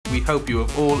We hope you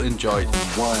have all enjoyed. All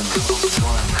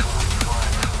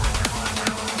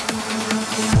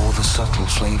the subtle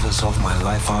flavors of my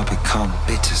life are become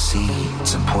bitter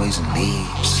seeds and poison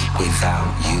leaves.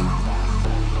 Without you,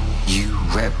 you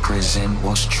represent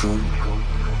what's true.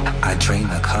 I drain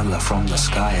the color from the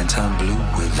sky and turn blue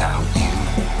without you.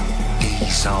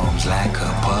 These arms lack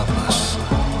a purpose,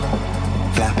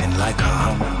 flapping like a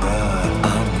hummingbird.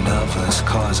 I'm nervous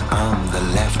cause I'm the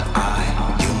left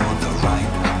eye, you're the right.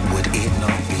 Would it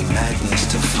not be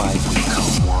madness to fight? We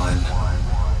come one.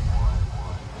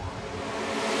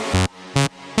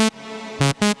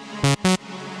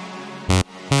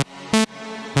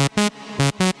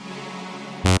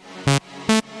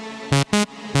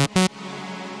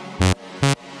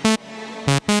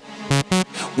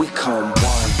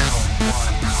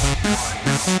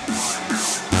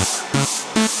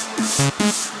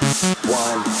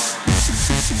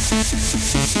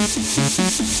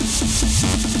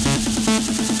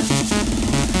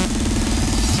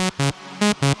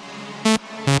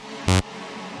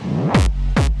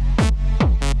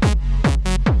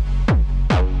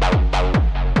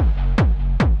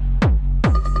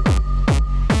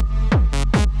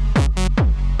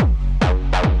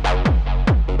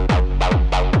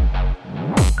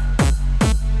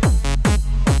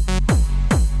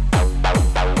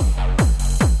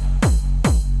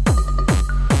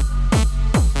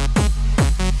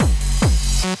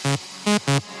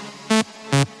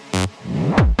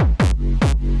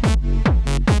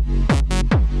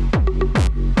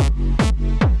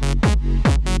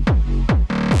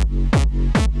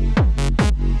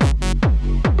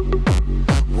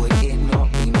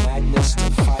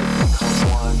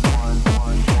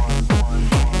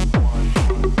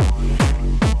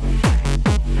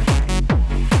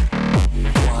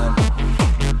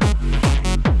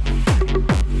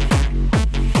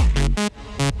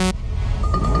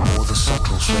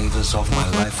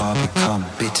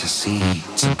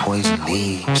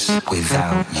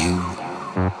 Without you,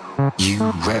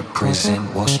 you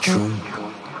represent what's true.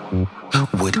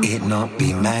 Would it not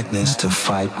be madness to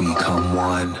fight? We come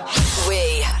one.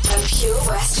 We are Pure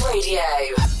West Radio.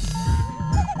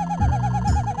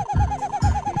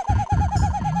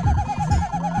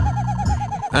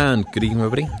 And good evening,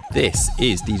 everybody. This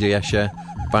is DJ Escher,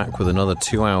 back with another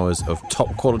 2 hours of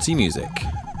top quality music.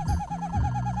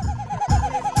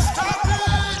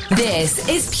 This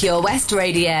is Pure West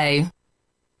Radio.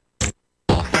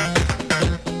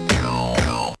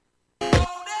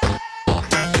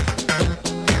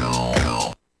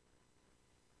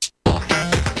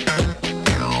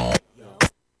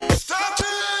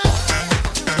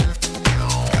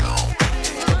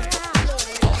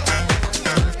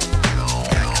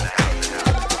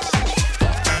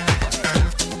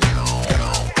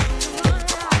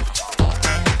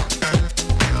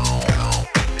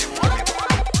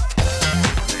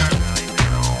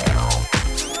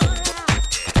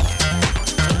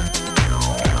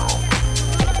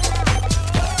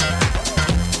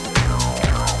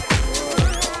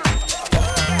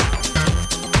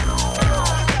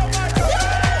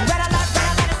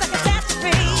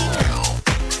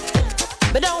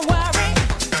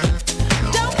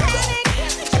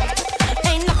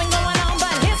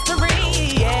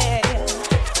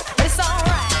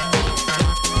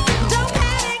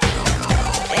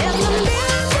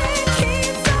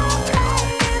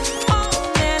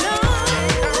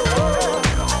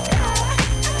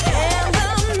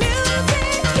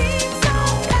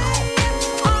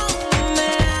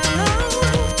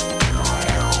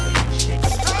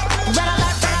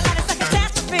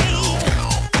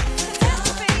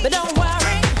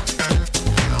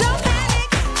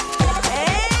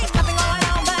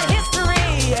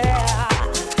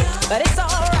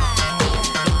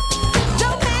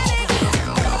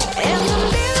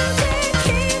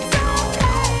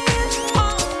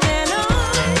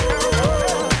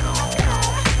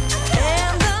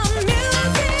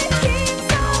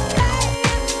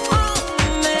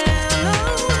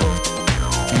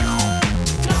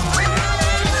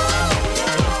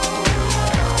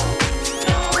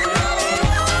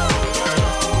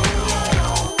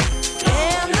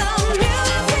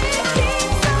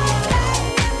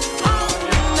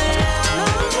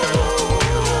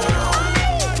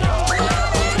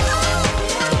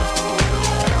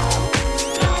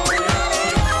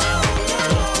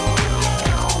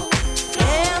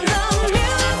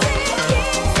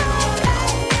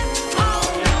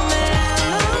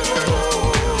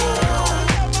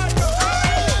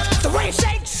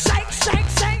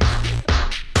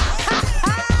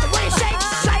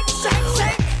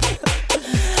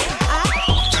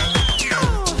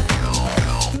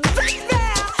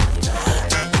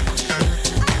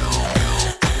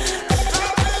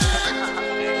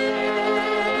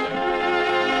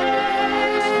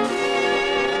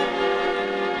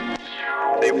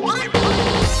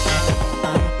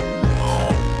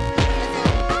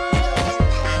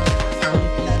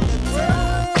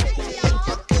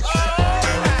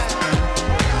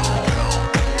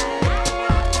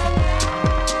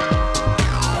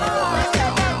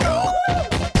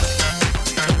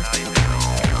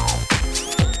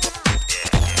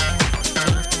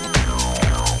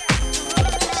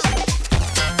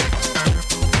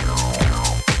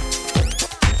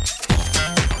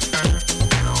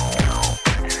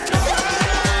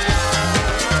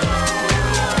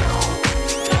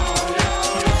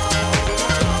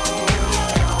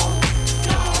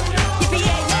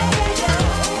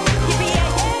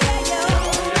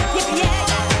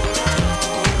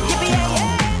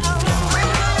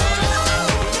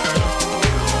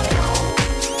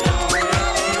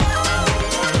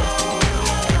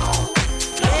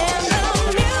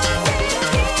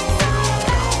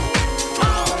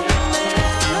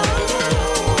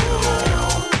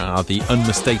 are the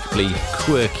unmistakably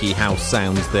quirky house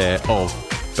sounds there of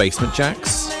Basement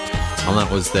Jaxx. And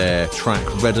that was their track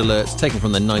Red Alert, taken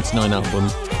from their 99 album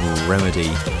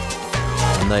Remedy.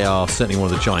 And they are certainly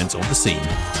one of the giants of the scene.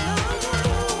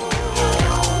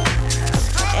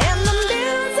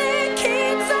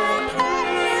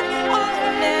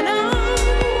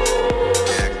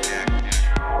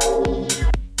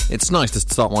 It's nice to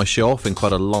start my show off in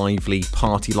quite a lively,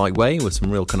 party-like way with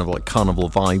some real kind of like carnival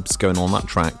vibes going on that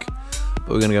track.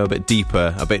 But we're going to go a bit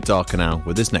deeper, a bit darker now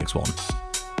with this next one.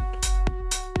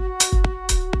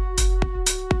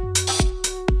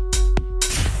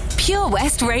 Pure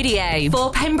West Radio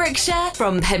for Pembrokeshire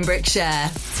from Pembrokeshire.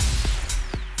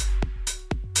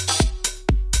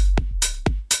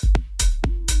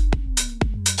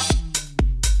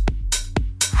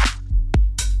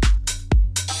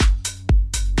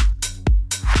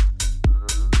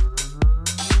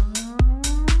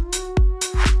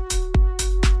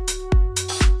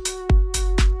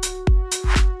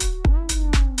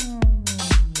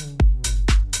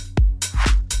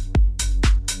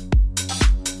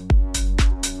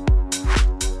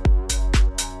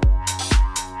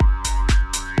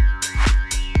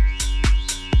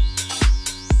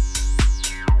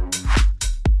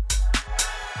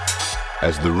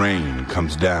 As the rain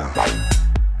comes down,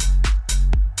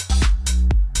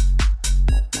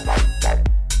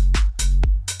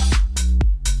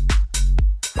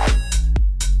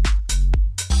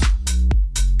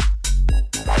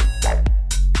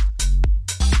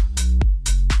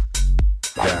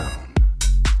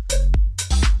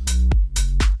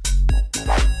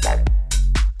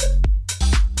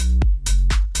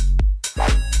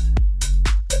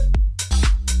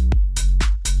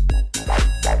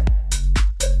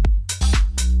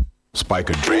 spike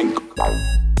a drink.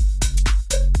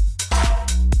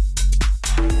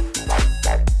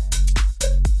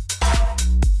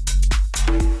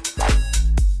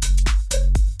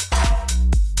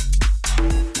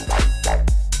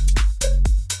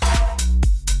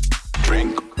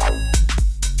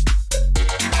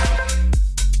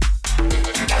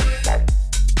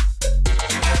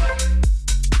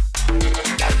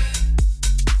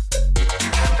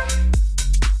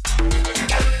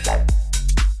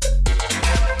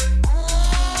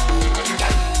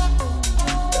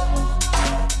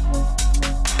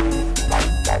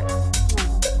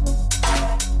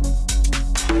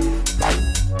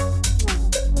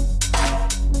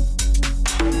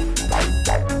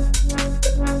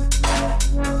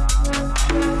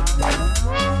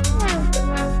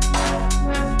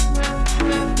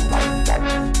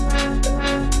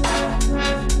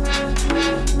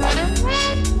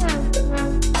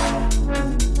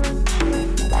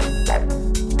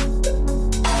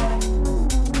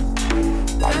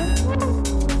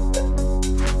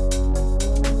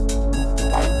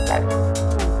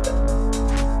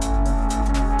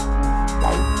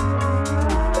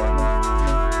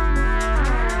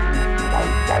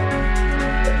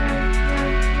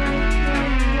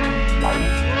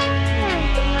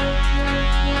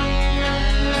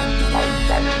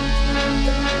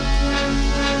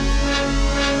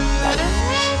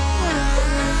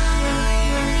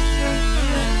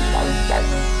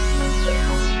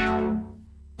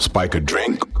 Spike a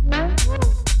drink.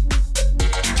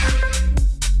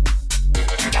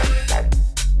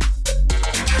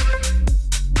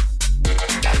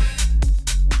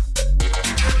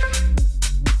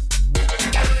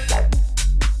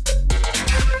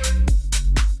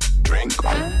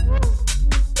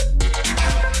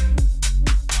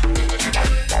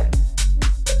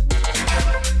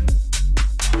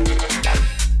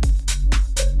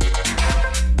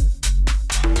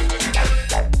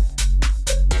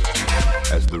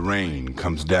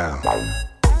 Comes down.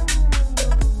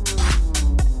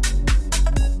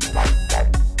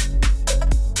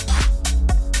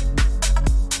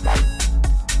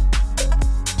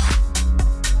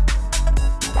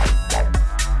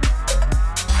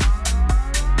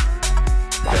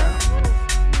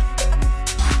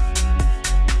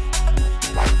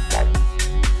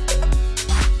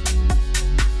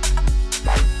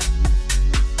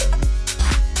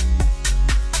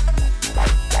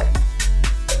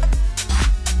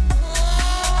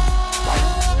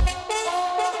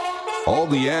 All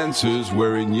the answers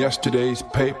were in yesterday's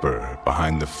paper,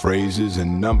 behind the phrases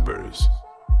and numbers.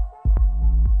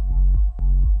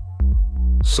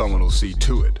 Someone will see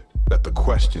to it that the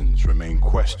questions remain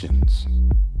questions,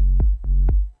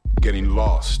 getting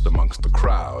lost amongst the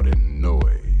crowd and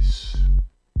noise.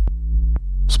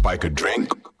 Spike a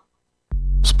drink,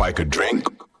 spike a drink,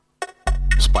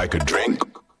 spike a drink,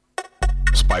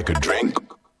 spike a drink,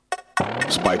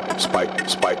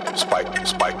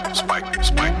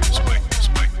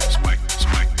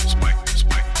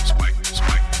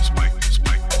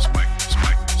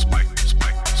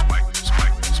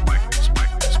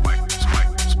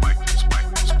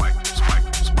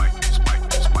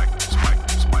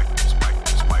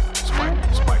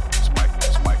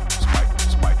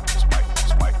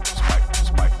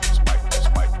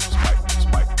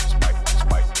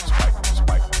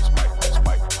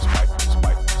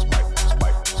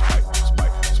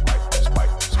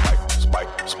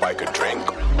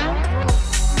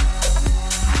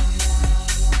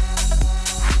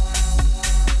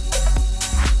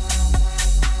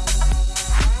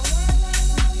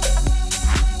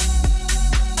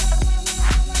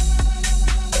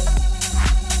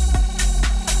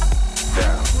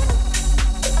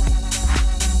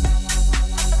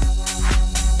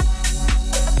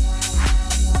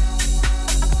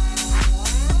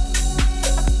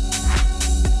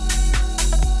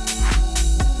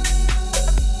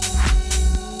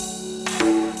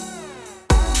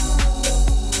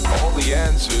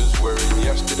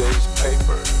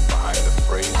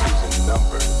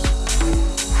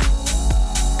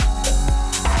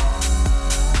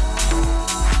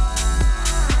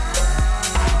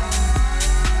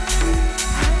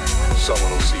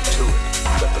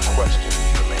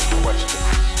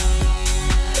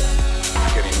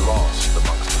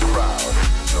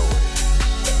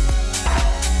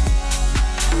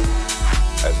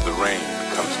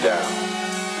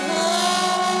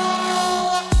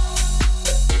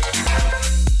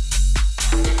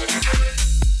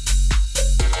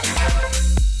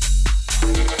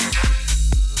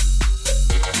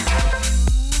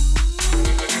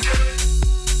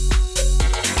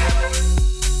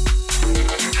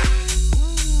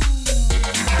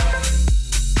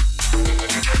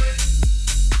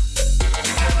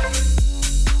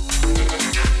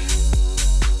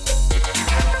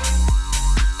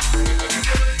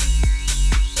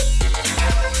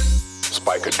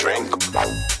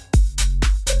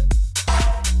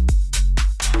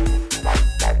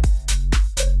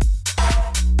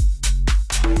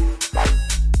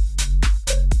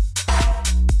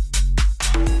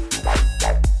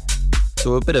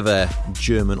 So a bit of a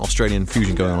German-Australian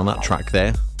fusion going on that track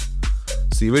there.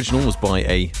 So the original was by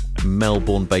a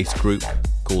Melbourne-based group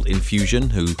called Infusion,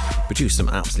 who produced some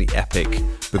absolutely epic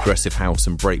progressive house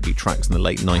and breakbeat tracks in the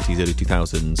late 90s, early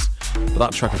 2000s. But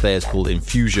that track of theirs called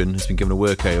Infusion has been given a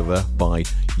workover by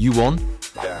Yuan,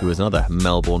 who is another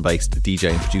Melbourne-based DJ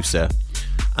and producer,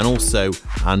 and also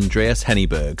Andreas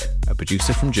Henneberg, a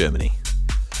producer from Germany.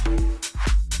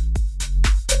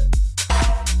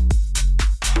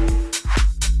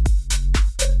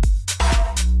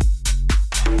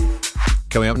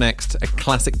 Coming up next, a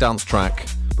classic dance track,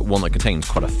 but one that contains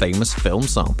quite a famous film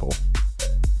sample.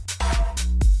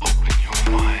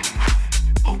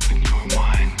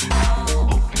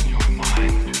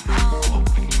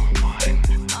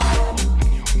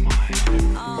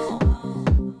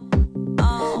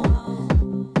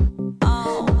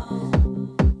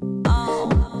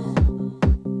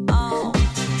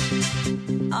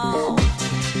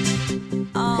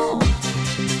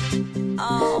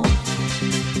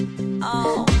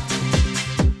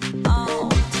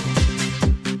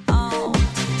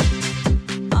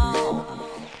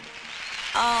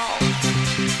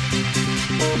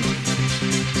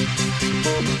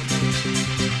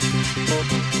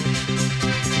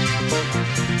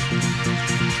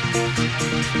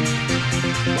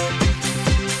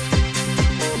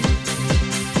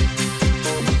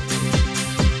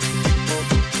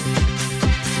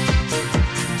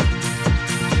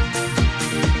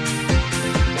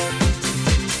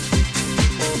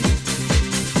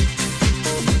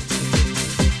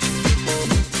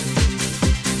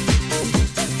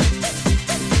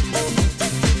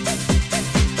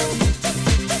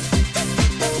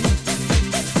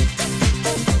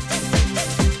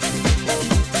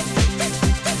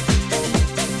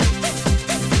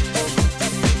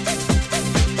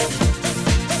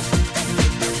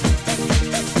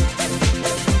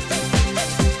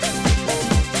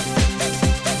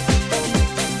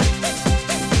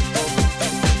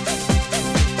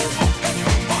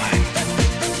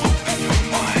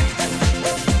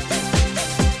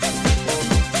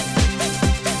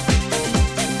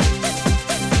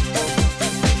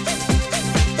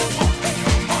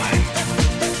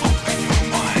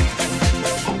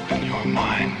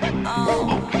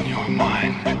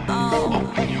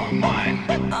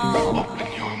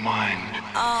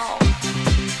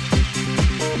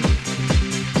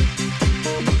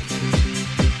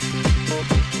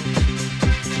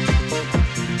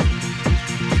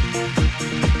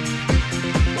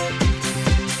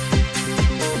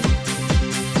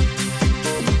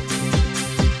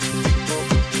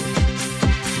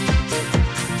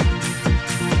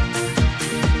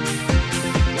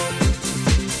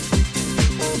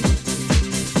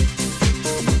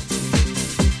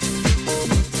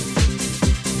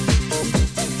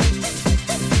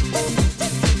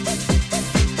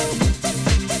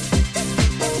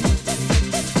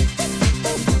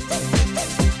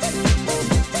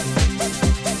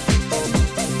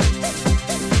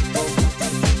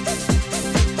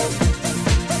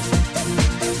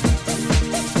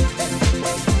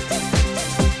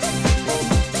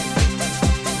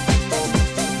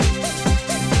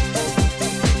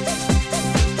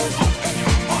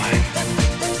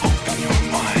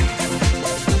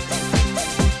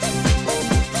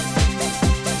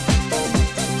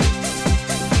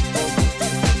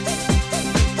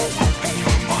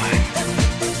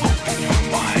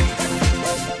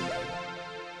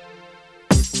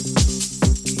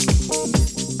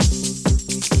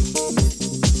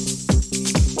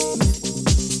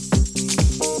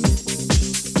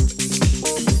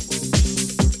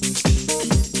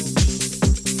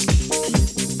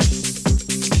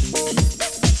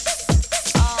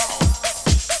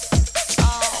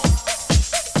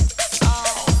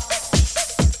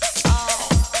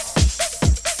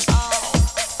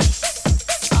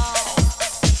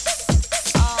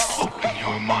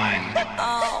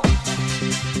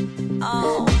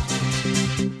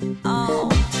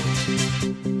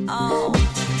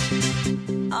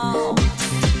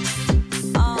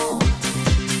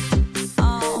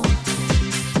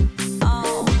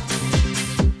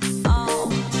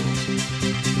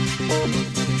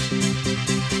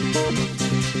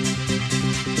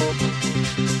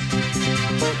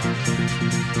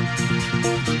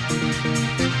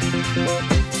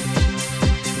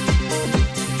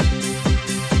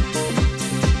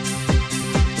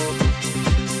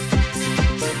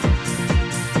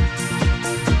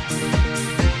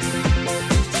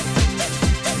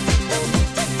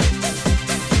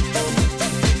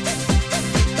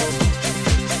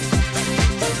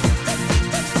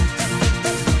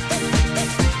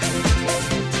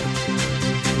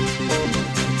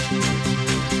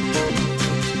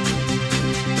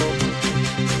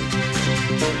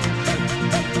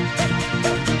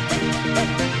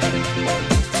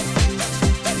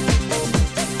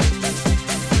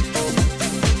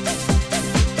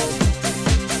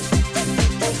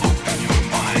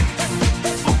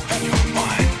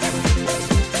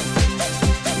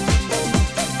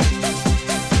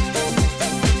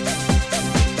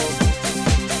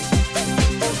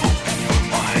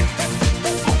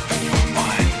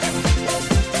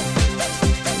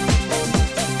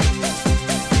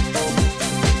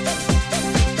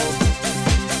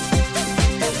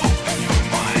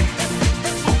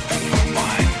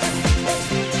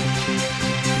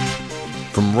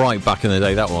 Right back in the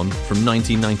day, that one from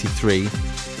 1993.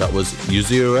 That was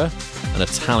Usura, an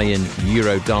Italian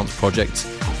Euro dance project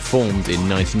formed in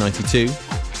 1992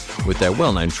 with their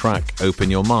well-known track Open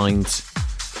Your Mind.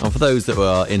 And for those that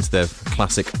were into the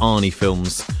classic Arnie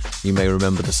films, you may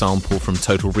remember the sample from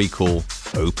Total Recall,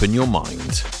 Open Your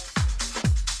Mind.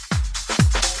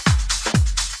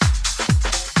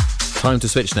 Time to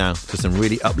switch now to some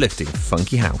really uplifting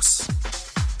funky house.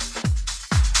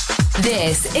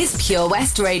 This is Pure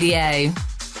West Radio.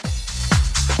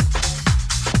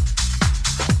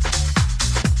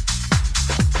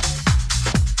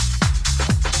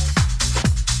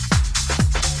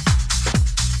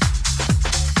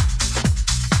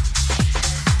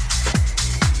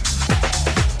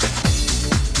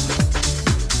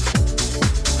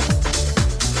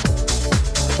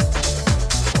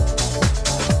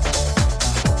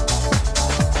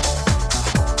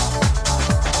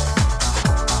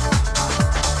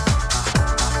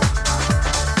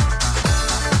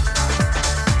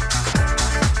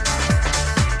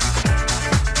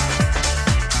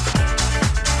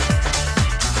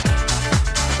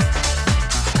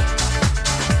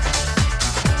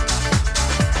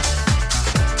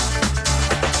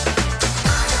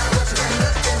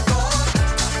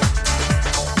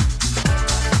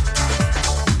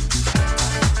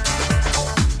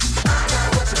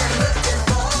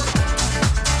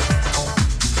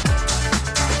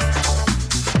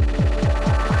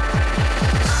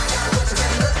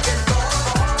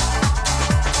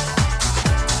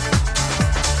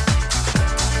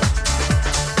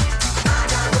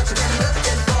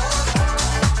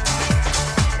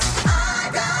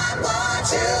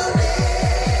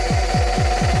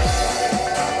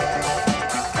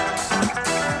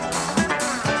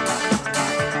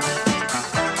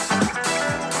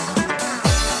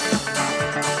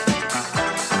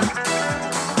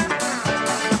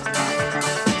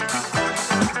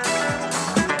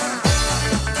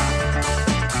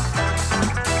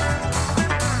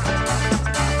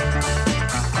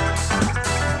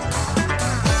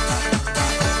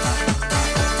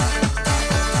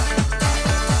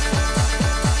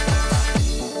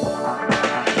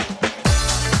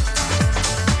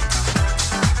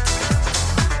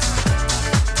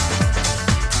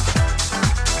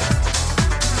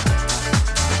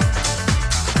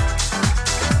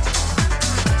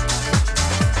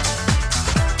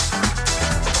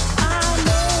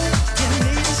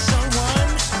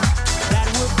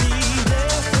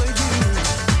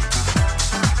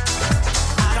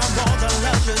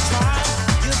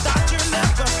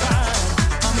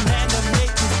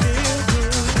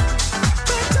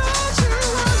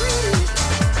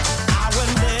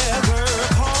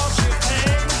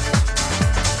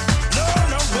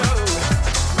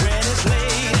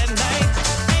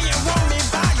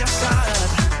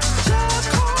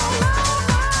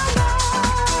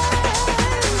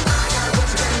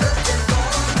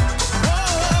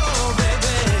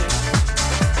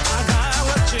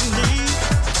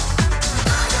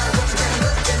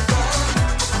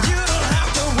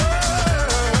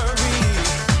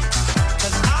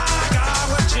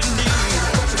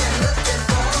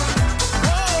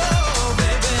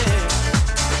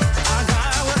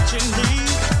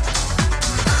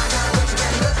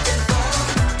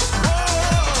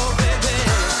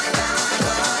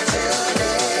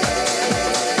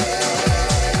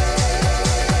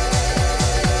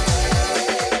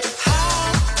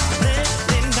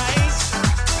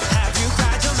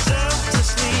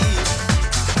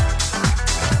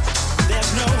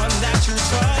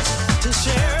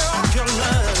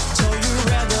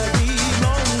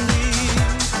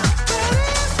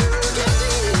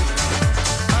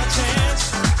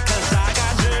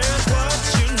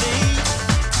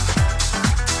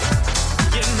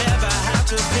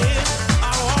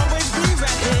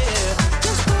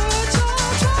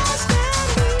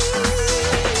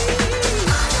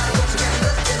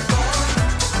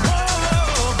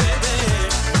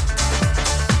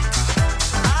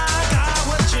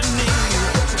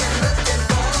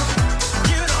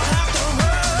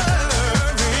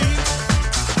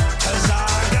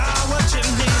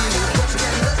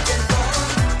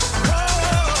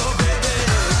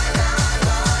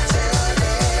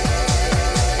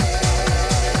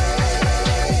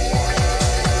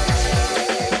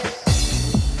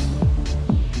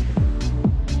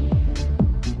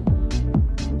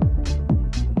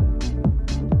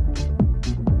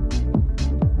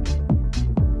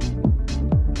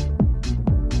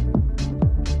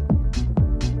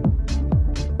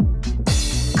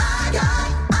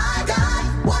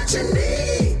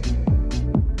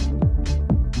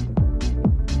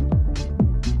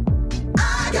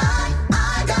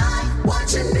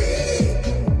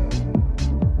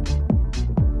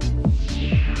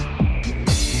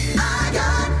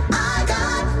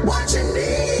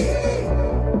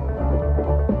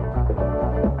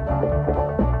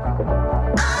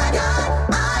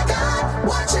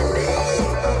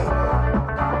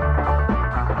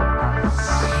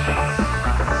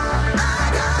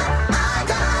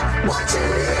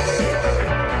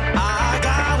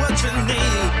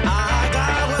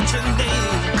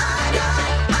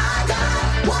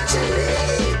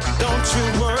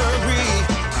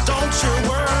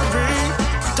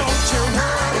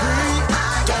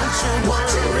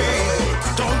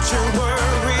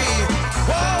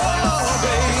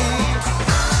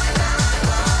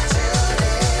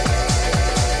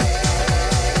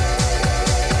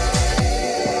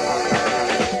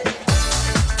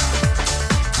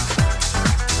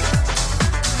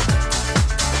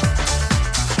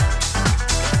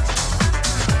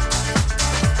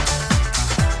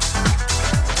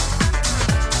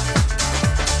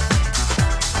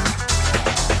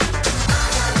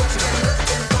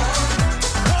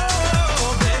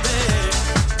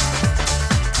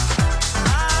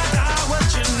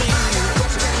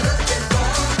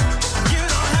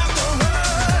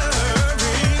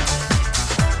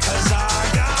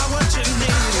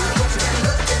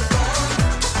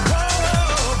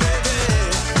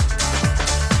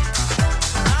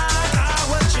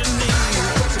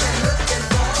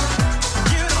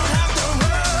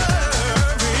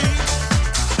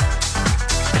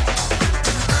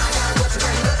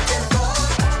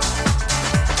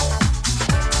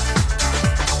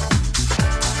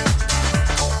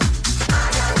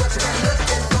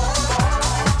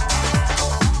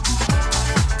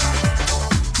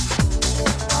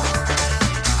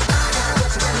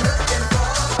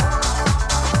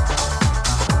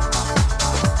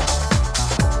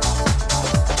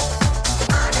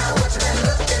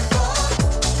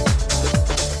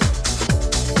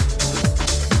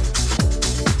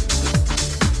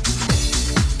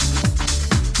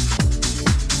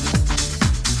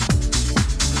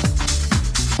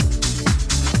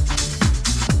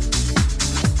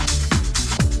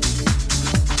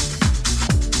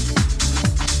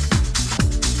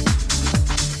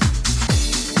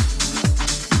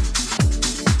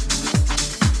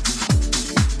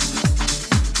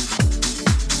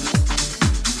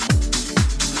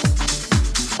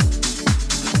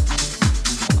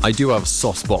 I do have a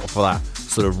soft spot for that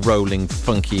sort of rolling,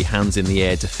 funky, hands in the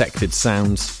air, defected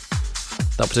sound.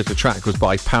 That particular track was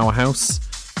by Powerhouse,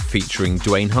 featuring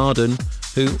Dwayne Harden,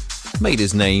 who made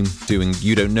his name doing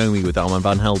You Don't Know Me with Armand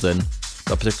Van Helden.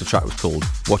 That particular track was called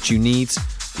What You Need,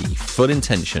 the Full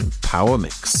Intention Power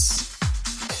Mix.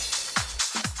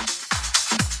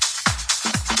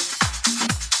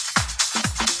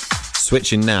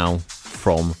 Switching now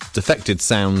from defected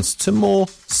sounds to more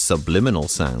subliminal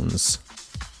sounds.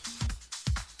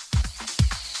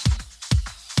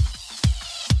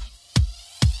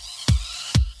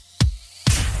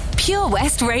 Pure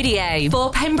West Radio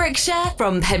for Pembrokeshire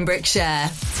from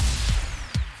Pembrokeshire.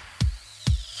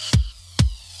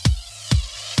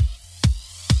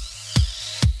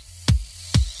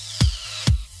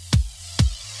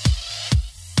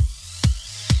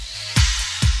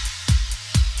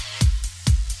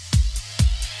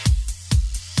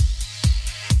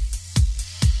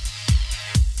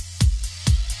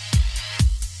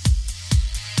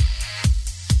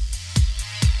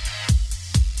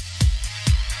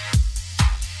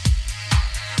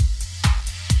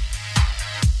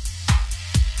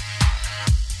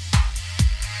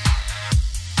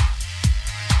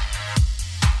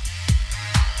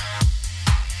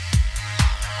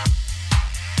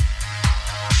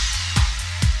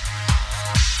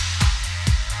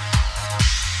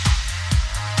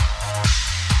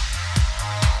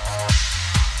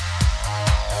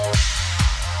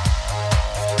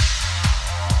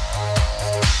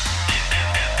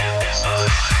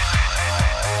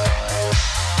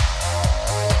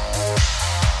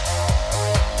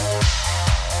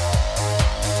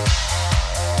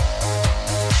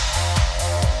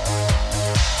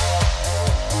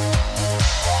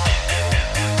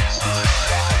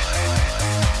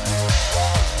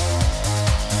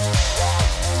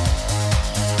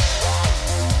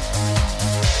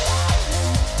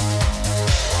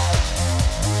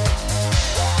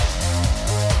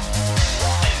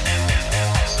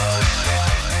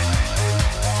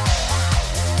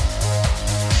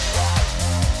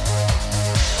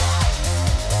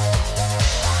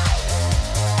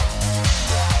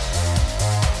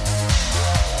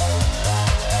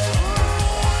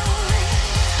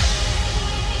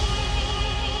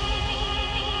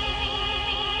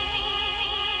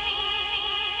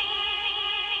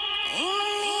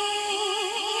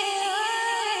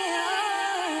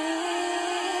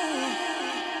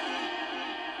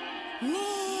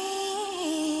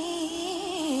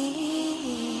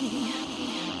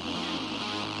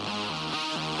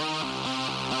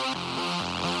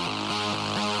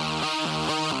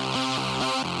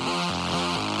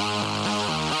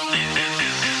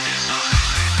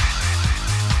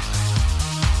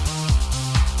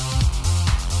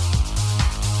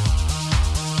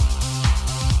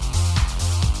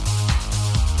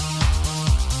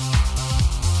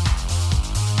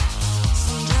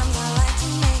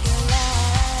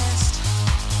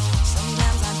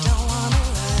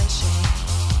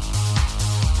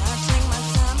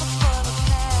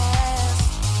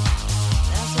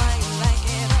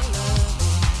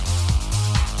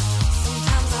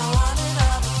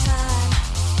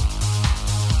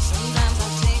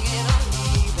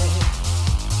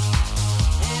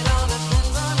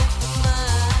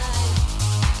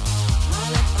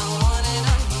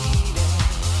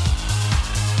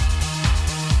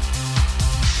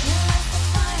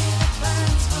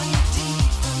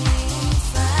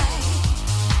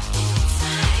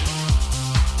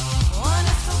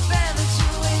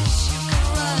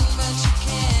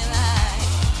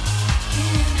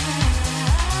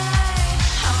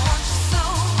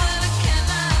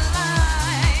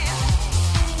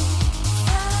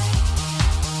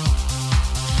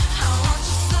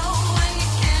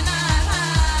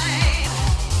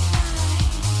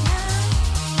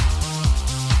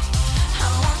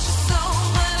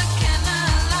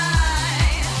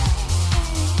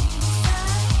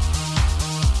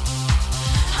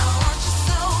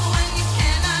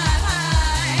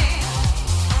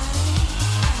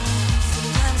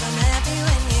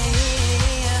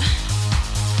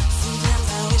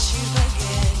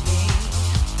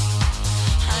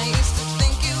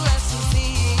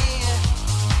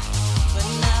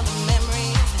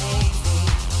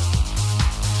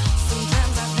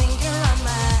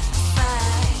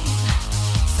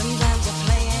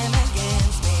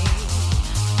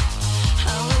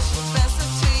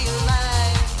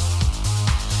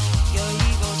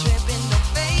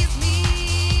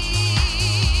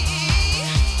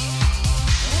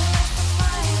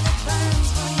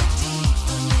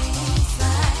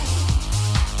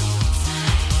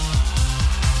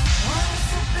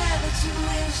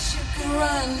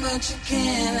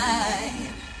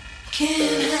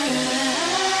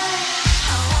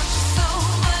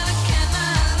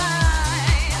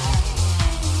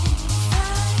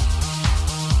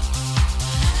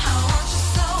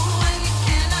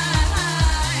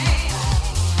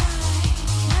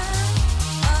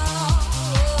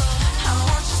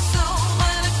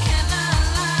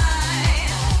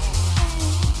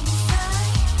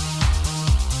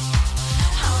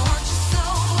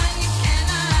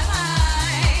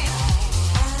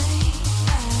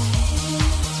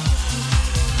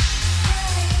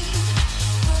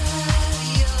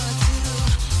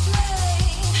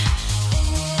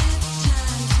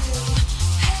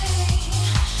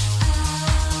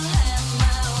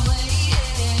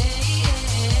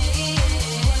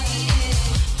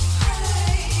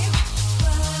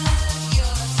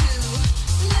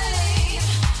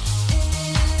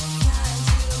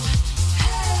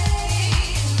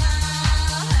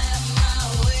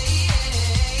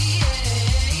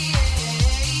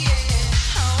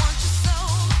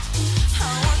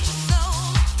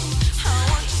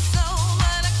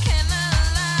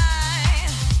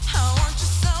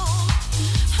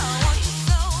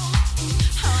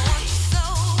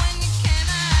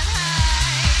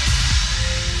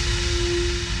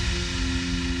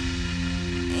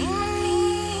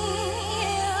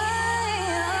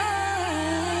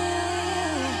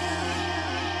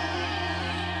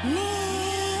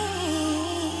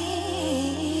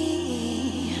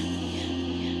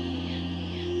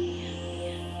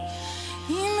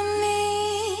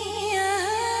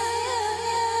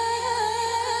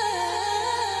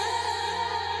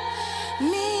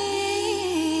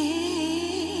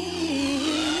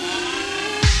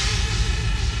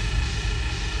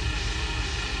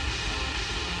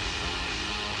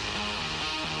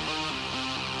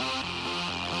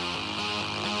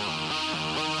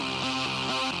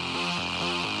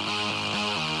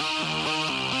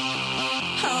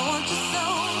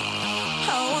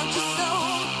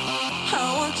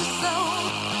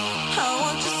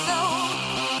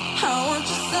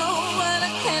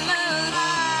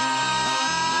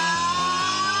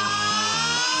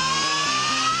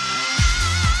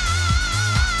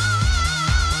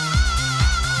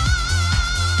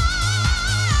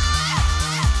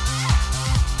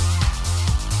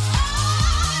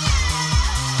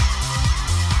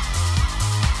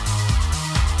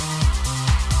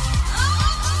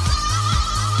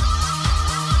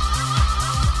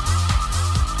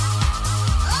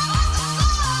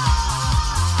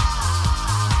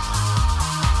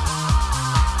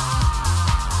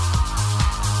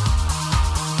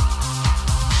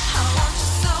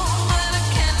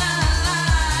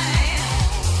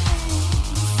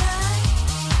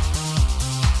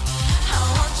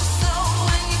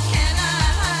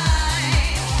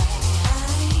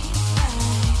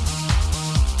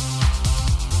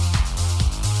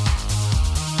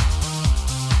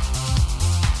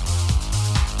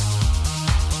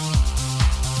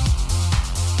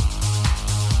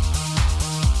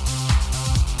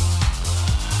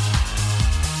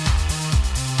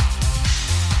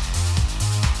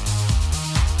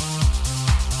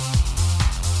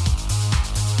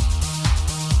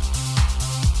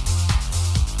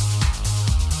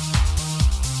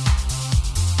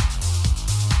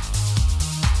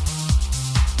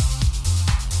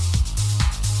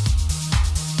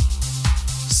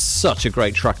 Such a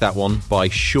great track, that one, by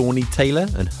Shawnee Taylor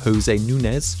and Jose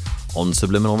Nunez on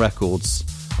Subliminal Records.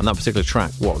 And that particular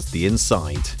track was The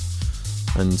Inside.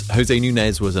 And Jose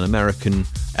Nunez was an American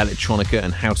electronica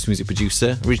and house music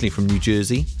producer, originally from New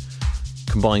Jersey,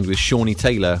 combined with Shawnee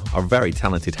Taylor, a very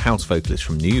talented house vocalist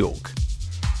from New York.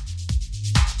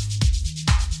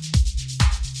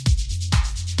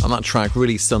 And that track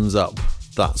really sums up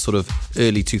that sort of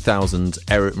early 2000s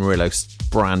Eric Murillo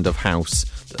brand of house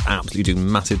that absolutely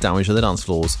doing massive damage on the dance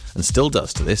floors and still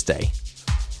does to this day.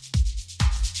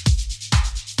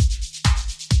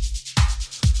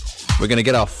 We're going to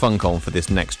get our funk on for this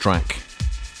next track.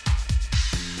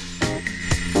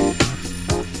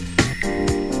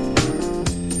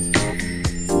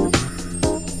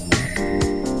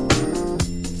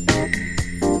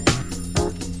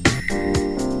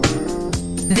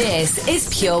 This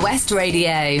is Pure West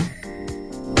Radio.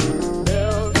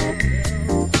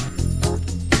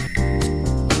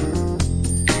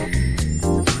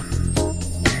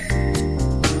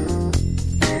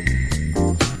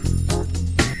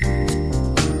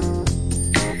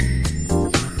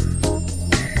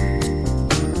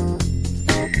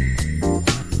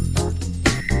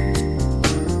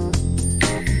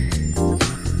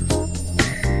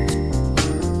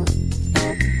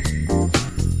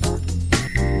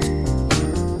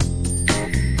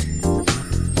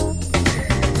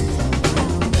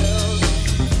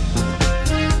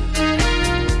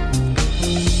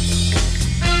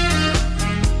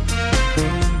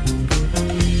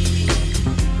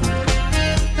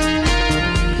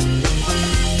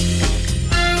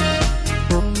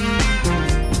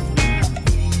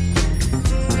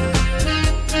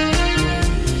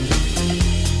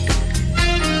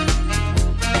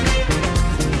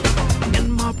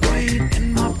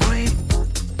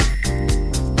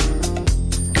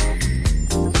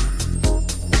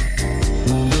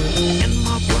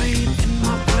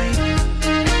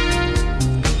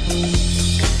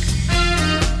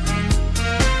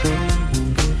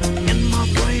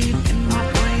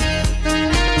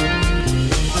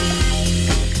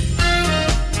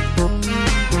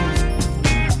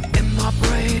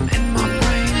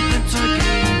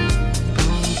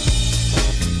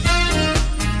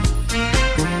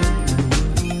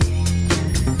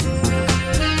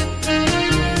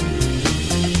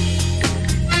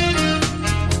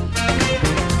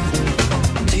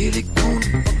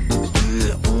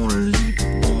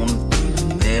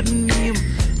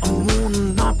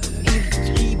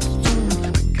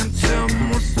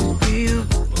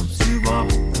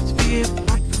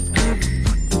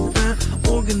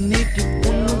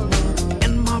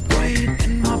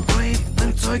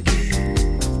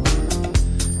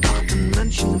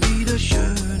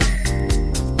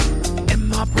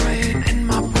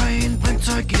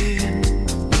 Untergehen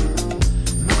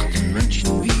macht den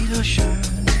Menschen wieder schön.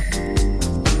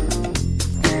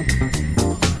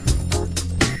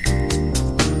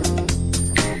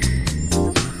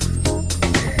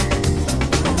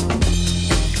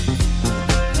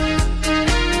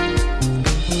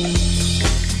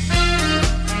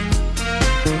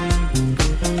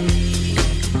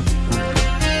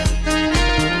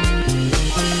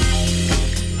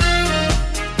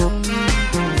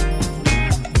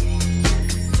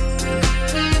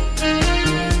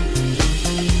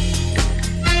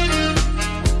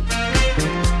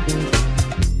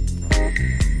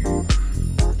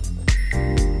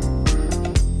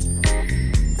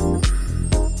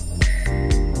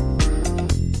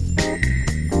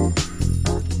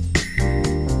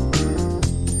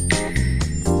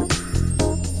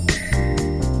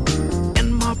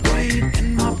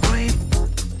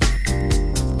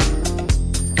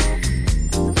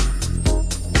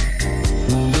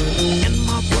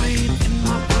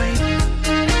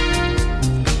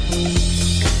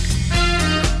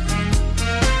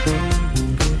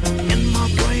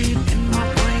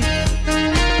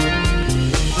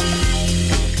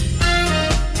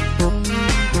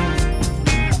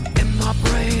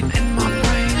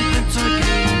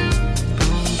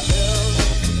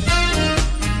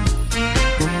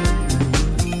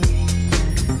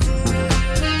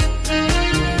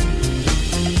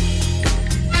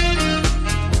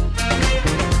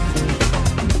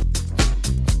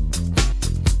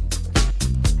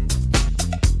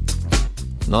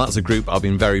 Now that's a group I've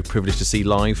been very privileged to see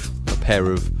live. A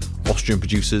pair of Austrian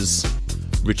producers,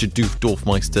 Richard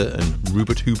Dorfmeister and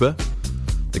Rupert Huber.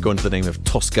 They go under the name of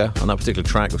Tosca, and that particular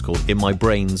track was called In My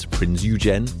Brains, Prince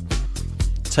Eugen,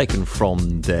 taken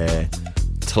from their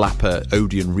Tlapa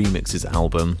Odeon Remixes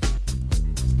album.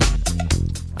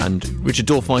 And Richard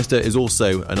Dorfmeister is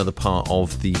also another part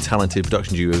of the talented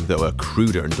production duo that were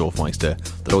Kruder and Dorfmeister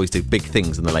that always did big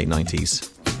things in the late 90s.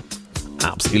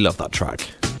 Absolutely love that track.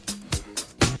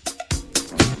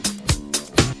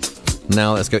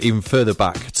 Now let's go even further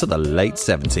back to the late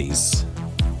 70s.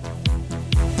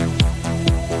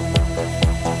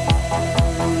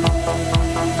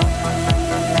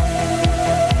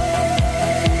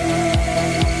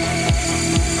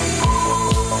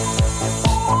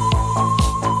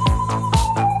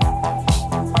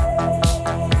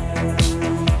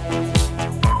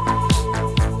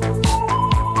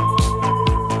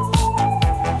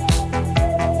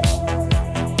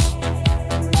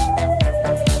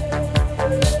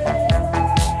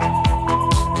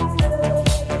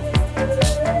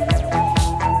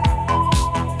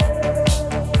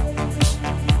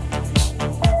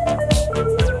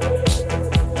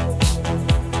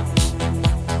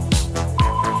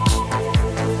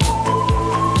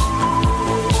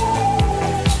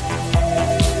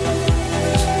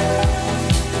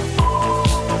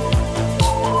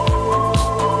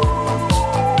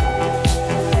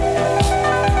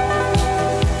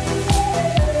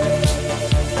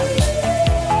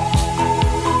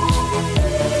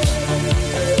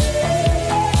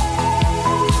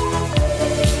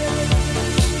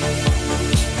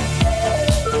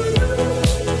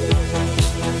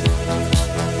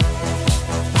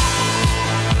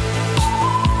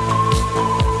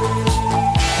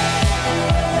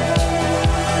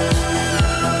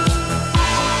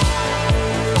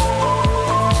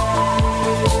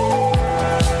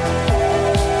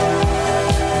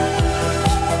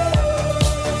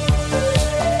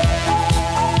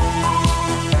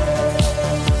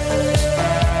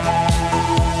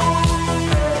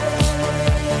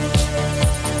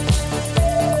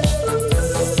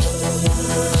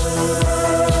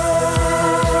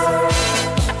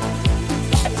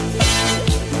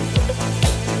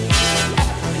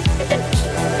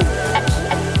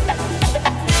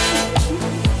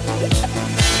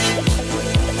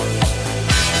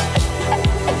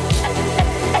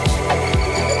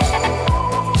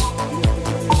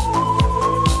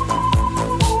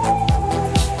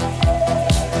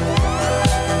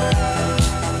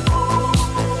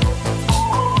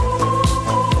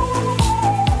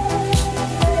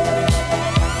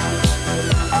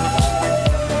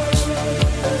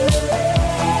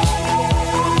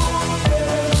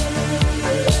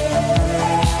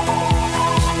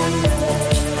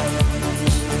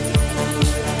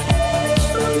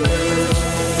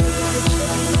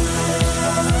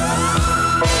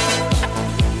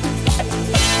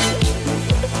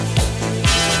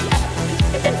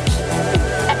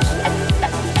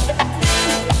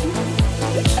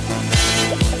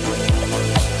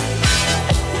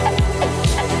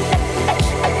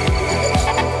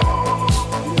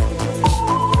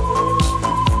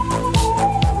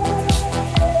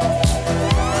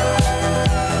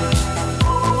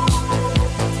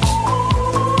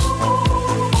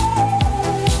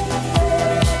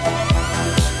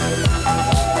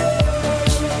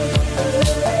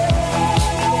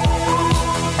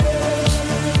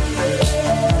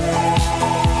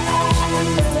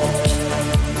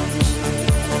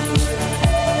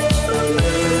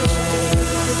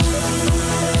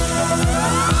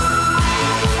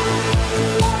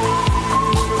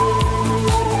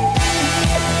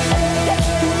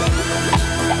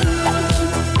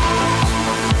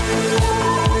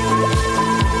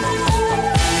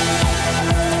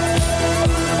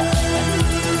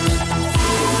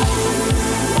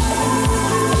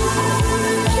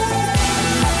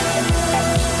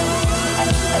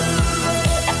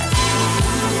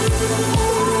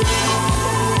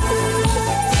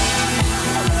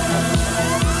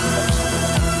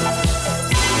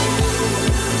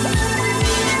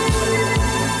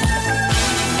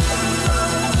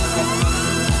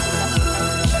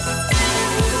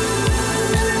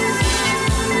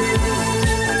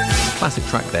 classic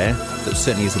track there that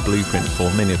certainly is a blueprint for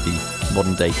many of the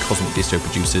modern day cosmic disco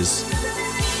producers,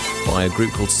 by a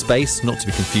group called Space, not to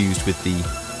be confused with the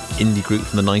indie group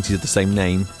from the 90s of the same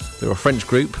name. They're a French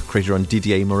group created on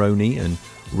Didier Moroni and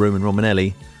Roman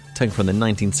Romanelli, taken from the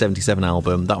 1977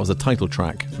 album. That was the title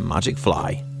track, Magic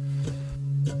Fly.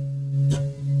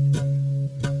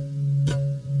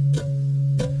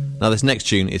 Now this next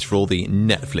tune is for all the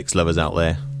Netflix lovers out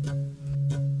there.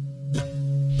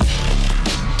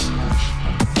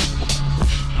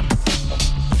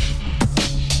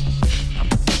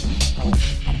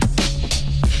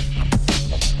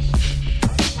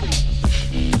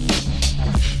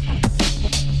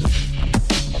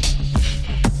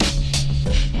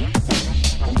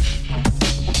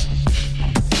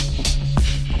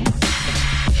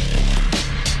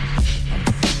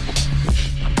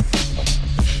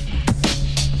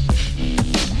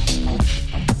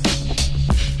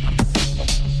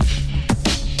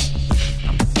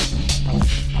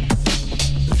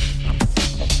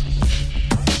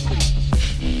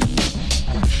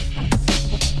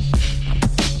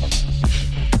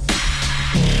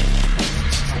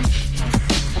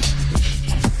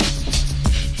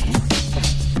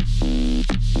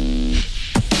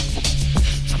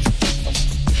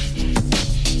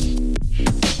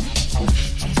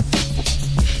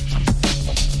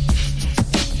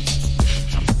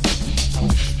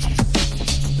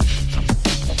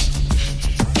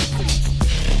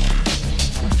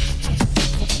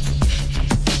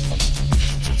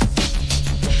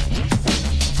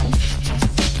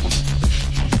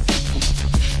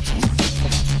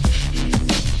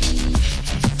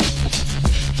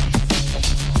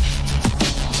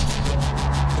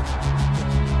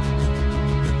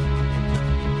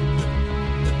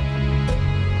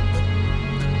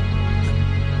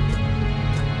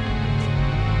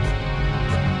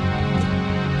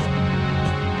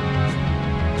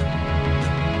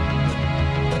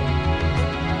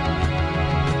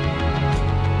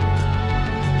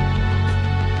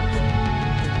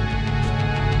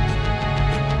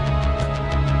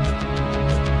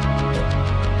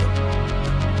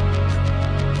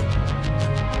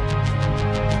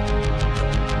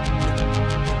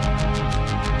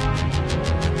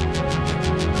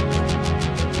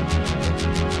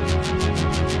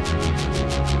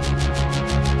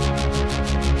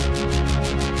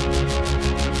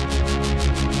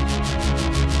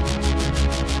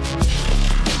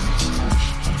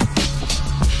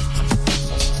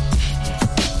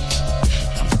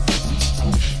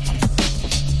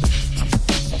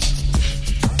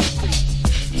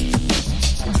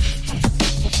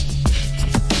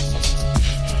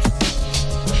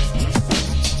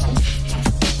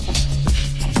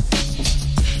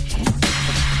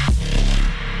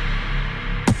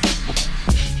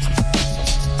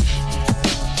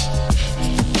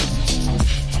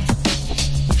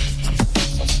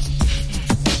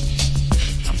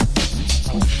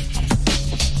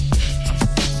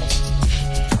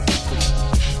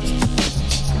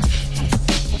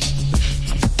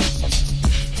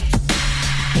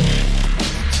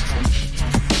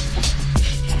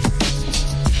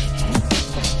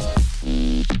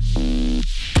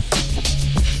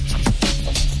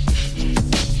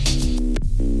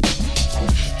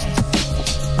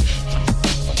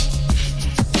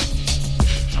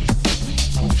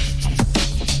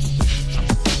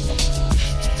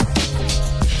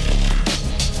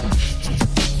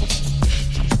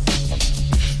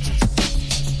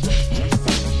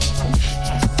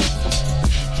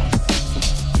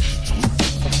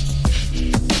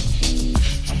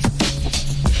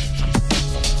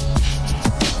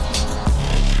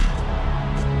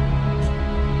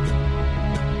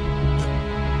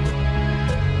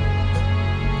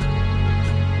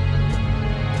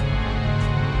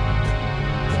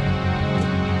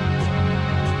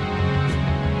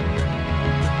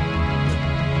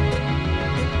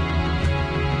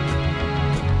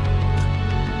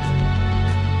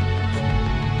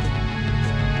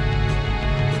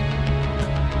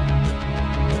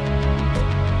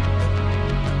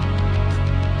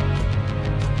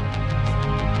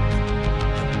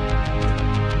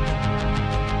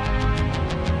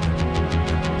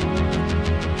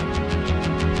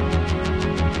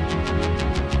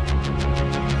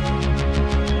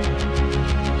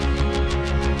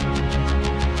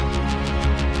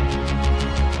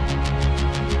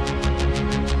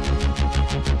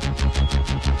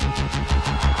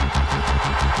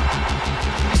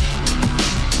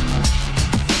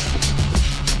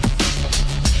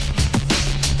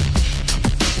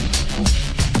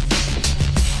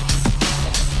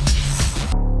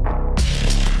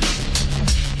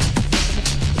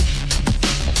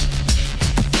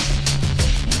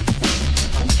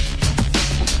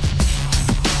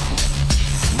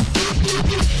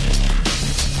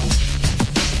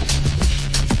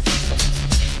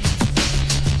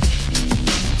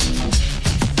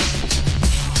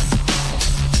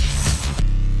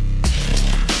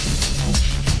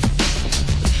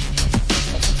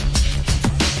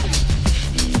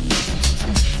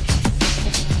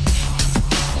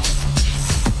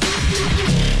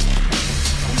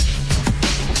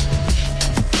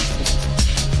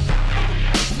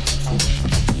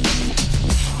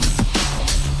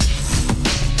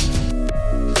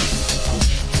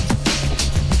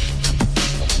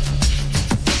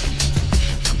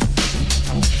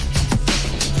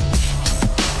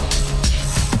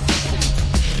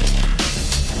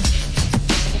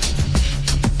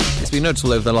 been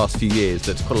noticeable over the last few years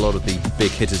that quite a lot of the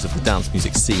big hitters of the dance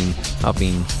music scene have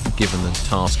been given the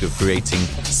task of creating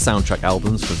soundtrack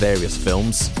albums for various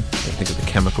films. I think of the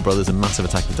Chemical Brothers and Massive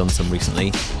Attack have done some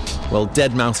recently. Well,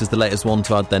 Deadmau5 is the latest one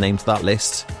to add their name to that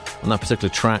list, and that particular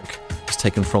track was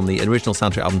taken from the original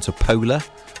soundtrack album to Polar,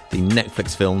 the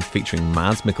Netflix film featuring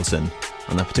Mads Mikkelsen,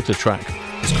 and that particular track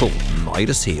is called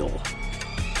Midas Heel.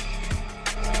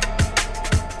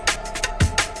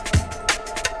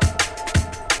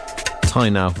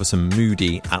 Time now for some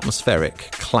moody, atmospheric,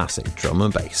 classic drum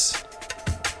and bass.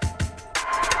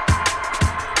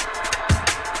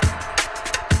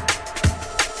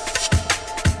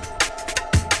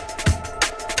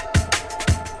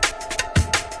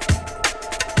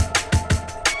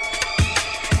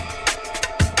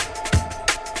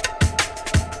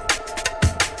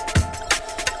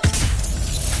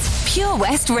 Pure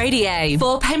West Radio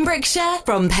for Pembrokeshire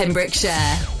from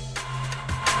Pembrokeshire.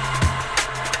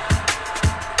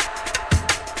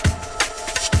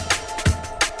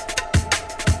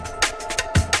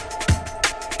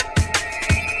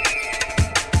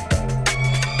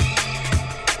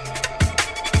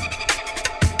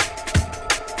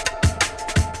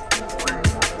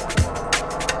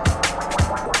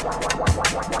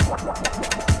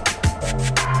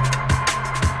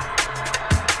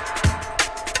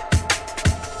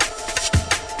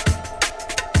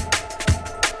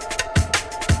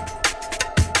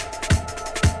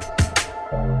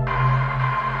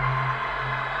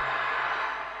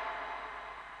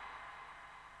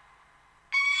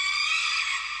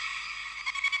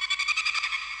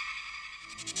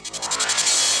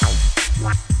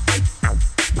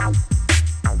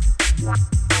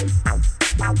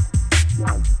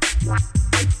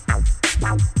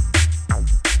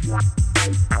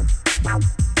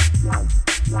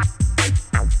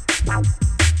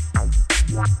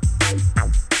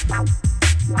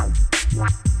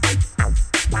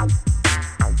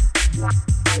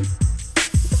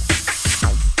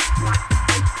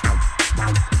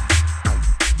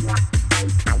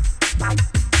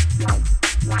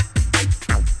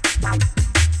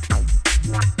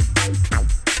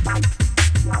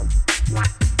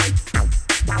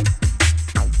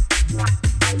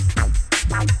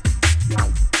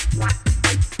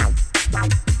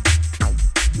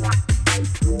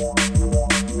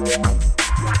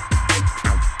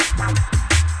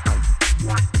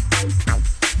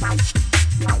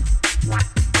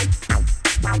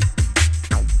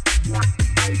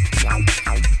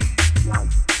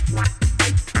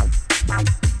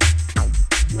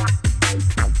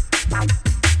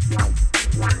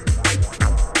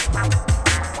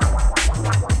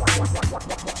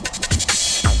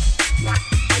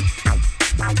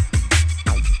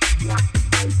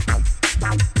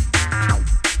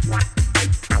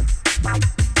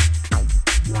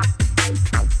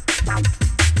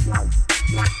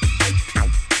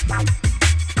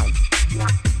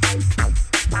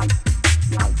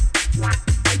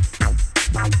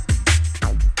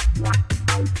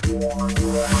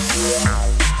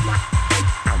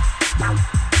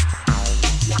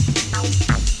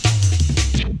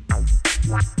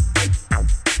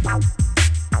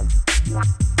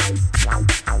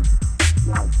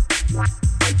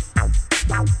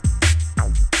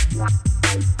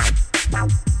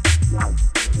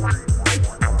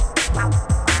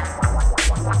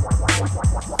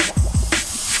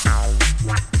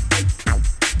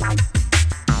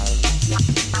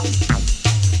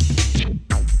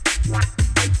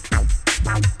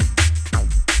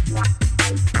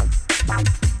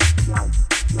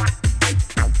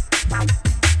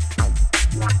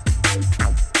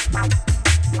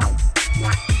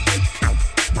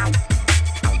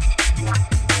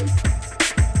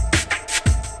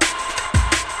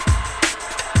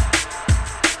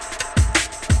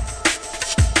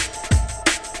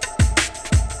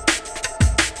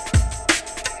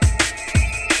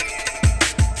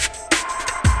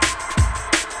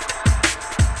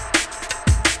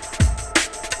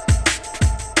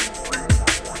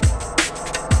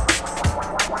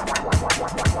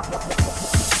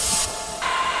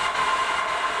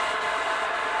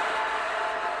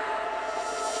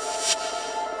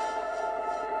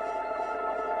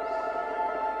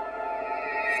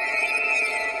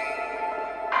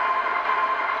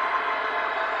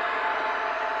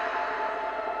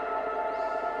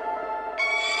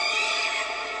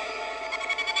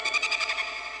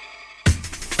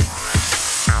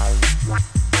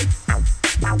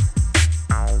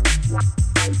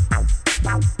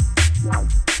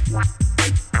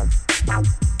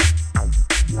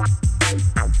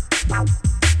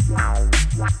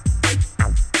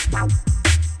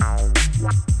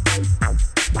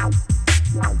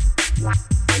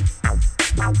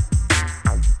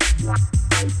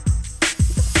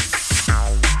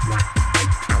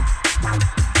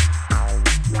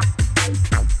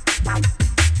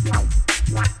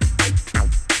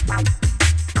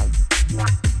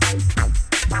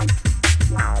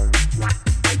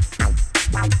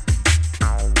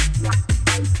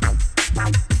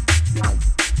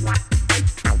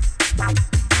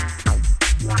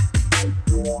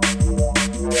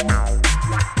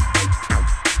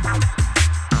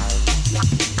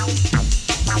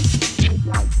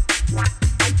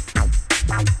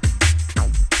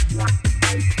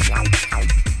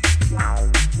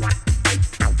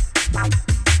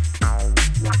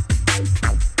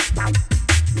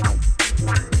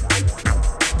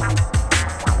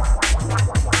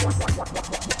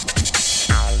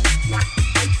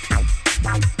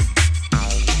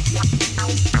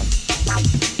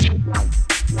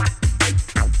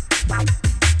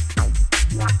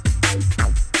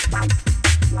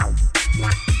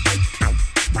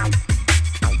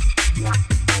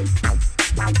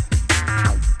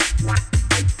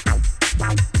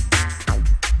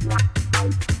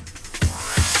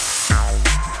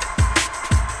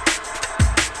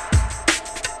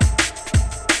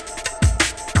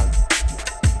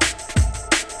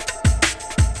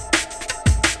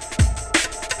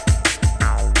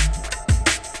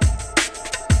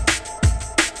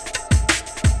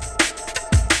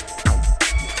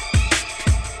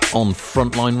 On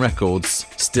Frontline Records,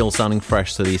 still sounding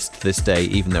fresh to this day,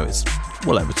 even though it's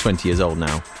well over 20 years old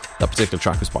now. That particular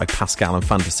track was by Pascal and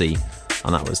Fantasy,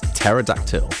 and that was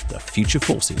Pterodactyl, the Future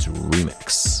Forces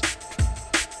remix.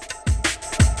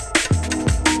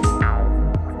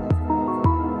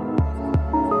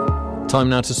 Time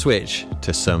now to switch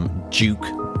to some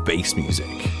Duke bass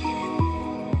music.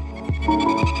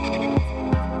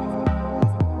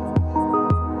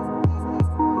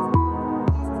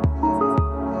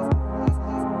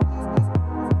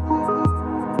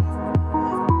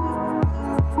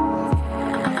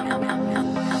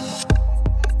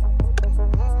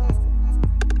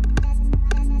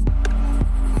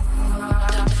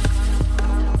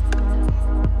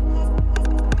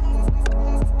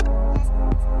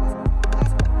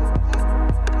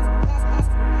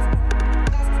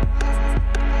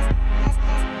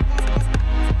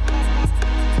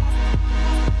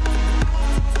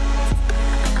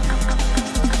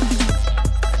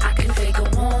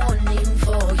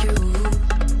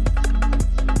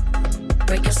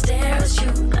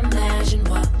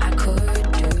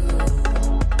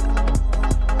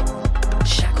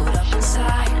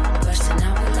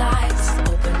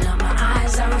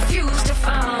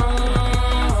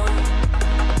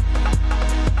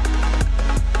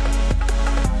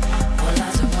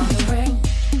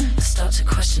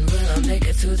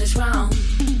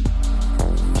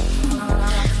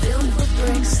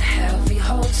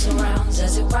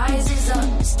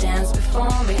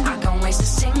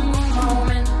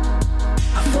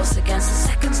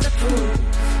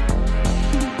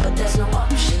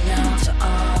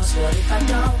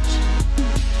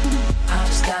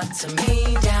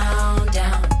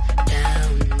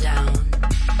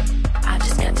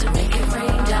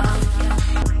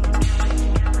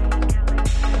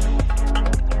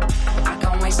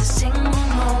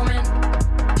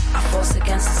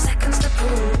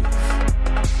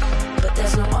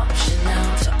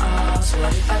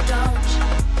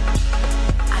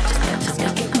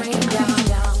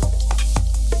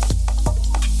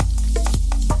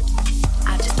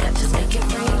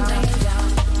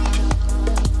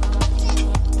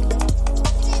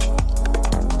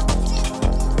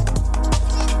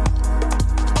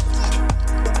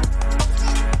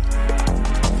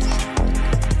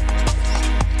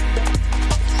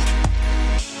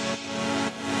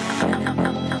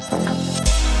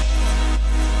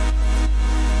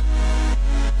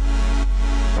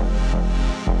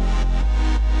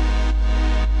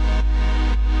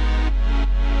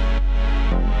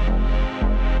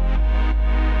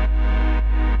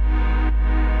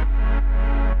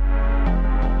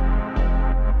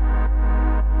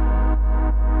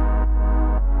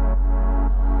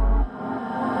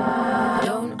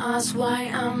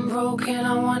 Why I'm broken,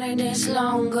 I wanted this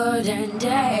longer than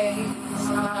days.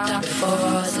 Time before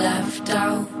I was left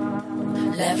out,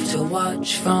 left to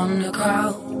watch from the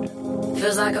crowd.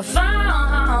 Feels like I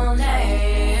found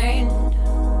land.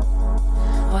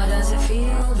 What does it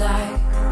feel like?